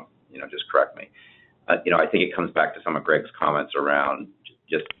question wrong, just correct me. I think it comes back to some of Greg's comments around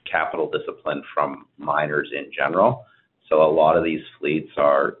just capital discipline from miners in general. So a lot of these fleets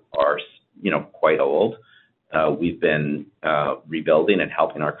are quite old. We've been rebuilding and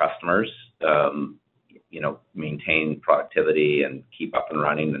helping our customers, maintain productivity and keep up and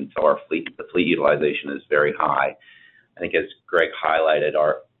running. And so the fleet utilization is very high. I think as Greg highlighted,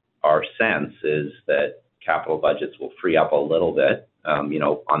 our sense is that capital budgets will free up a little bit,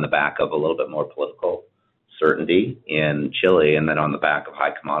 on the back of a little bit more political certainty in Chile, and then on the back of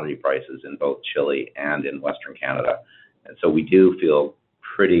high commodity prices in both Chile and in Western Canada. And so we do feel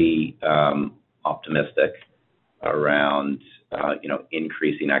pretty optimistic around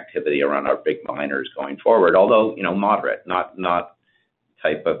increasing activity around our big miners going forward, although moderate, not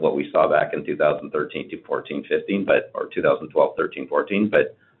type of what we saw back in 2013 to 14, 15, or 2012, 13, 14,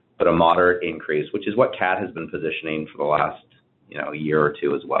 but a moderate increase, which is what CAT has been positioning for the last year or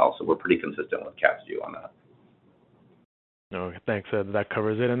two as well. So we're pretty consistent with CAT's view on that. No, thanks. That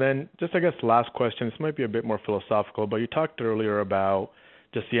covers it. And then just, I guess, last question. This might be a bit more philosophical, but you talked earlier about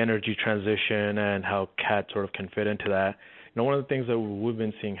just the energy transition and how CAT sort of can fit into that. One of the things that we've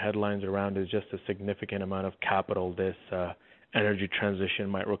been seeing headlines around is just a significant amount of capital this energy transition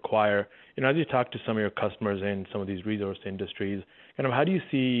might require. As you talk to some of your customers in some of these resource industries, how do you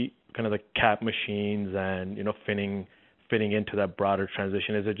see kind of the CAT machines and fitting into that broader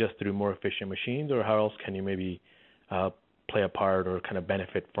transition? Is it just through more efficient machines, or how else can you maybe play a part or kind of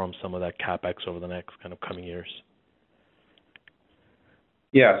benefit from some of that CapEx over the next kind of coming years?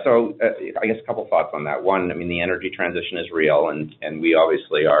 Yeah, so I guess a couple thoughts on that. One, the energy transition is real, and we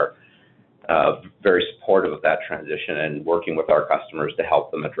obviously are very supportive of that transition and working with our customers to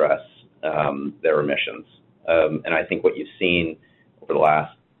help them address their emissions. And I think what you've seen over the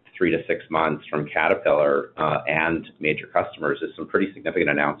last 3 to 6 months from Caterpillar and major customers is some pretty significant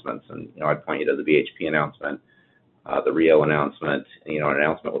announcements. And I'd point you to the BHP announcement, the Rio announcement, an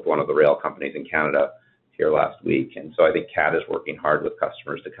announcement with one of the rail companies in Canada here last week. And so I think CAT is working hard with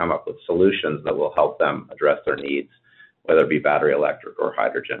customers to come up with solutions that will help them address their needs, whether it be battery electric or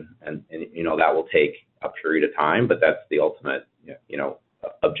hydrogen. And that will take a period of time, but that's the ultimate,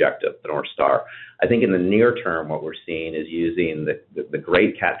 objective, the North Star. I think in the near term, what we're seeing is using the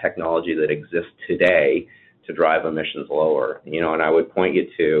great CAT technology that exists today to drive emissions lower. And I would point you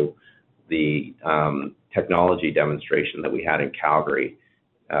to the technology demonstration that we had in Calgary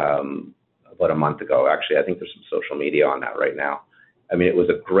about a month ago. Actually, I think there's some social media on that right now. It was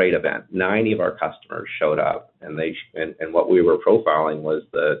a great event. 90 of our customers showed up, and what we were profiling was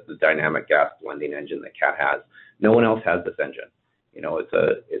the dynamic gas blending engine that CAT has. No one else has this engine.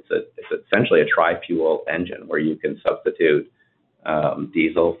 It's essentially a tri-fuel engine where you can substitute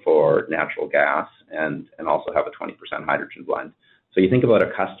diesel for natural gas and also have a 20% hydrogen blend. So you think about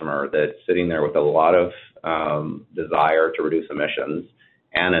a customer that's sitting there with a lot of desire to reduce emissions,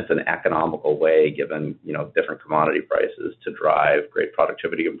 and it's an economical way, given different commodity prices, to drive great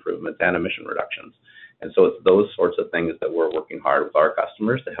productivity improvements and emission reductions. And so it's those sorts of things that we're working hard with our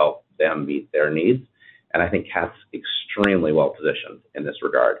customers to help them meet their needs. And I think CAT's extremely well positioned in this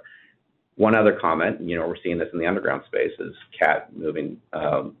regard. One other comment, we're seeing this in the underground space, is CAT moving,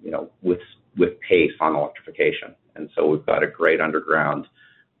 with pace on electrification. And so we've got a great underground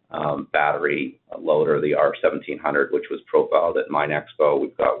battery loader, the R1700, which was profiled at Mine Expo.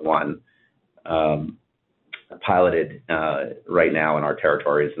 We've got one piloted right now in our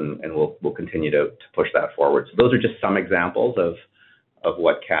territories, and we'll continue to push that forward. So those are just some examples of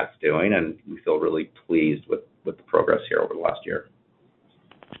what CAT's doing, and we feel really pleased with the progress here over the last year.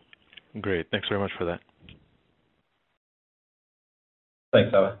 Great. Thanks very much for that. Thanks,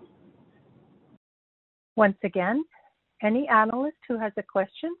 Ava. Once again, any analyst who has a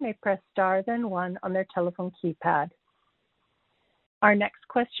question may press star then one on their telephone keypad. Our next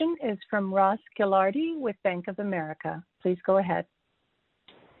question is from Ross Gilardi with Bank of America. Please go ahead.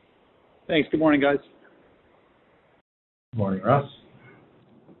 Thanks. Good morning, guys. Good morning, Ross.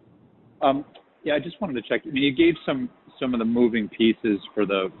 I just wanted to check. You gave some of the moving pieces for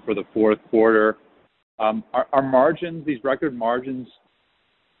the fourth quarter. Are margins, these record margins,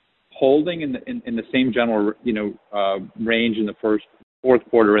 holding in the same general range in the fourth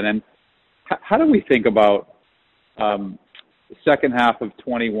quarter? And then how do we think about the second half of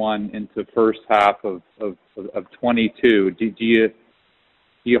 21 into first half of 22? Do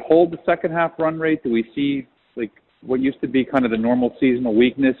you hold the second half run rate? Do we see what used to be kind of the normal seasonal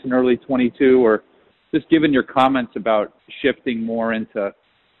weakness in early 22, or just given your comments about shifting more into,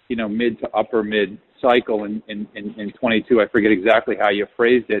 mid to upper mid cycle in 22, I forget exactly how you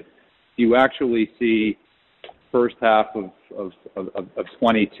phrased it. Do you actually see first half of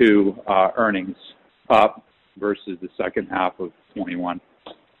 22 earnings up versus the second half of 21?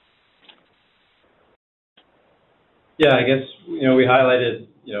 Yeah, I guess, we highlighted,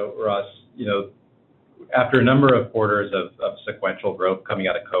 Ross, after a number of quarters of sequential growth coming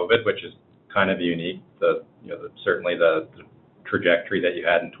out of COVID, which is kind of unique, certainly the trajectory that you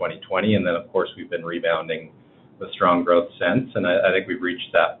had in 2020, and then of course we've been rebounding with strong growth since, and I think we've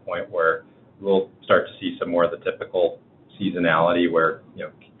reached that point where we'll start to see some more of the typical seasonality where,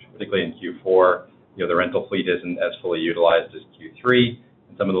 particularly in Q4, the rental fleet isn't as fully utilized as Q3,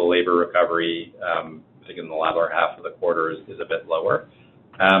 and some of the labor recovery, I think in the latter half of the quarter is a bit lower.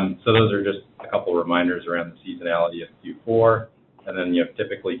 So those are just a couple of reminders around the seasonality of Q4, and then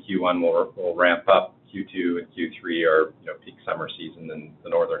typically Q1 will ramp up. Q2 and Q3 are peak summer season in the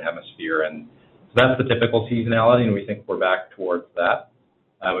northern hemisphere, and so that's the typical seasonality, and we think we're back towards that.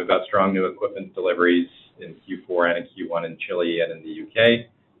 We've got strong new equipment deliveries in Q4 and in Q1 in Chile and in the UK,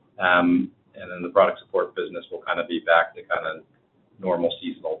 and then the product support business will kind of be back to kind of normal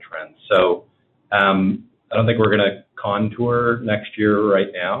seasonal trends. So I don't think we're going to contour next year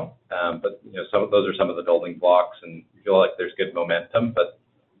right now, but those are some of the building blocks, and we feel like there's good momentum, but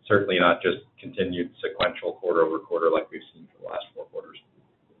certainly not just continued sequential quarter over quarter like we've seen for the last 4 quarters.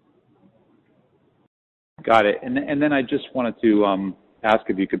 Got it. And then I just wanted to ask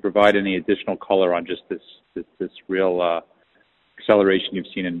if you could provide any additional color on just this real acceleration you've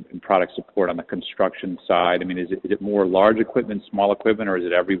seen in product support on the construction side. I mean, is it more large equipment, small equipment, or is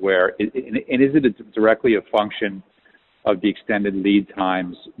it everywhere? And is it directly a function of the extended lead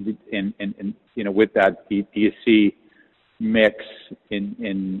times? And with that, do you see mix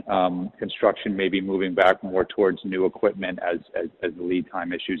in construction maybe moving back more towards new equipment as the lead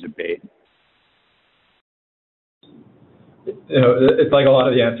time issues abate? It's like a lot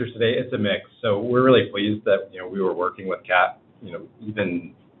of the answers today. It's a mix. So we're really pleased that we were working with CAT,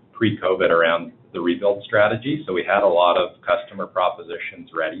 even pre-COVID around the rebuild strategy. So we had a lot of customer propositions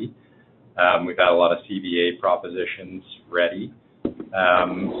ready. We've had a lot of CVA propositions ready,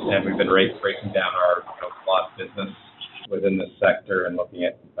 and we've been breaking down our slot business within this sector and looking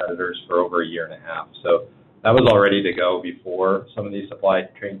at competitors for over a year and a half. So that was all ready to go before some of these supply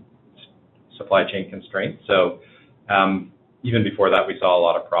chain constraints. So even before that, we saw a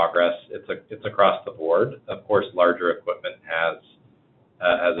lot of progress. It's across the board. Of course, larger equipment has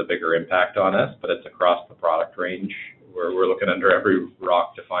a bigger impact on us, but it's across the product range. We're looking under every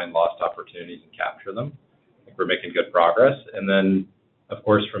rock to find lost opportunities and capture them. I think we're making good progress. And then, of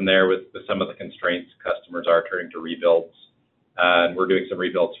course, from there, with some of the constraints, customers are turning to rebuilds, and we're doing some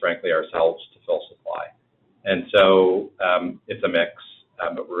rebuilds, frankly, ourselves to fill supply. And so it's a mix.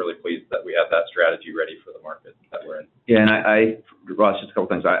 But we're really pleased that we have that strategy ready for the market that we're in. Yeah, and Ross, just a couple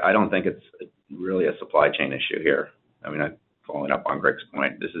things. I don't think it's really a supply chain issue here. I mean, following up on Greg's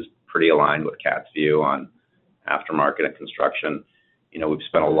point, this is pretty aligned with CAT's view on aftermarket and construction. We've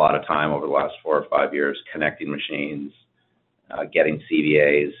spent a lot of time over the last 4 or 5 years connecting machines, getting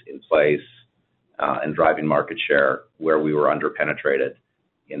CVAs in place, and driving market share where we were underpenetrated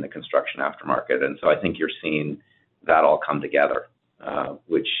in the construction aftermarket. And so I think you're seeing that all come together.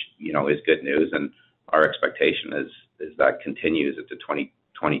 Which is good news, and our expectation is that continues into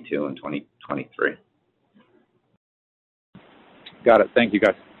 2022 and 2023. Got it. Thank you,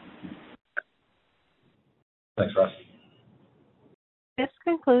 guys. Thanks, Ross. This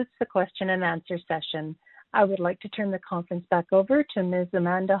concludes the question and answer session. I would like to turn the conference back over to Ms.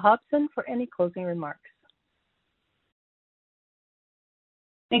 Amanda Hobson for any closing remarks.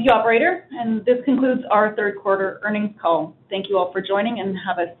 Thank you, operator. And this concludes our third quarter earnings call. Thank you all for joining, and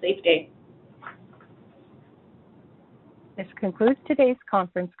have a safe day. This concludes today's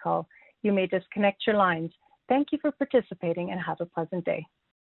conference call. You may disconnect your lines. Thank you for participating, and have a pleasant day.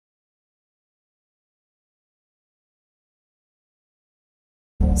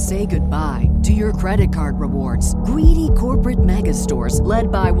 Say goodbye to your credit card rewards. Greedy corporate mega stores,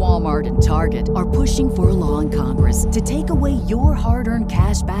 led by Walmart and Target, are pushing for a law in Congress to take away your hard-earned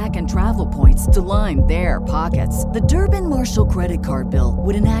cash back and travel points to line their pockets. The Durbin-Marshall credit card bill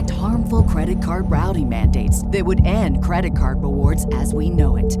would enact harmful credit card routing mandates that would end credit card rewards as we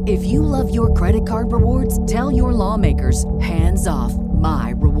know it. If you love your credit card rewards, tell your lawmakers, hands off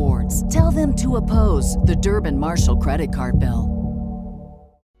my rewards. Tell them to oppose the Durbin-Marshall credit card bill.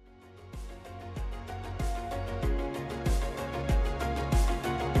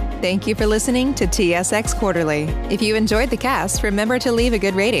 Thank you for listening to TSX Quarterly. If you enjoyed the cast, remember to leave a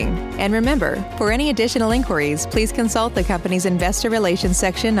good rating. And remember, for any additional inquiries, please consult the company's investor relations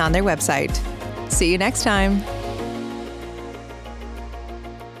section on their website. See you next time.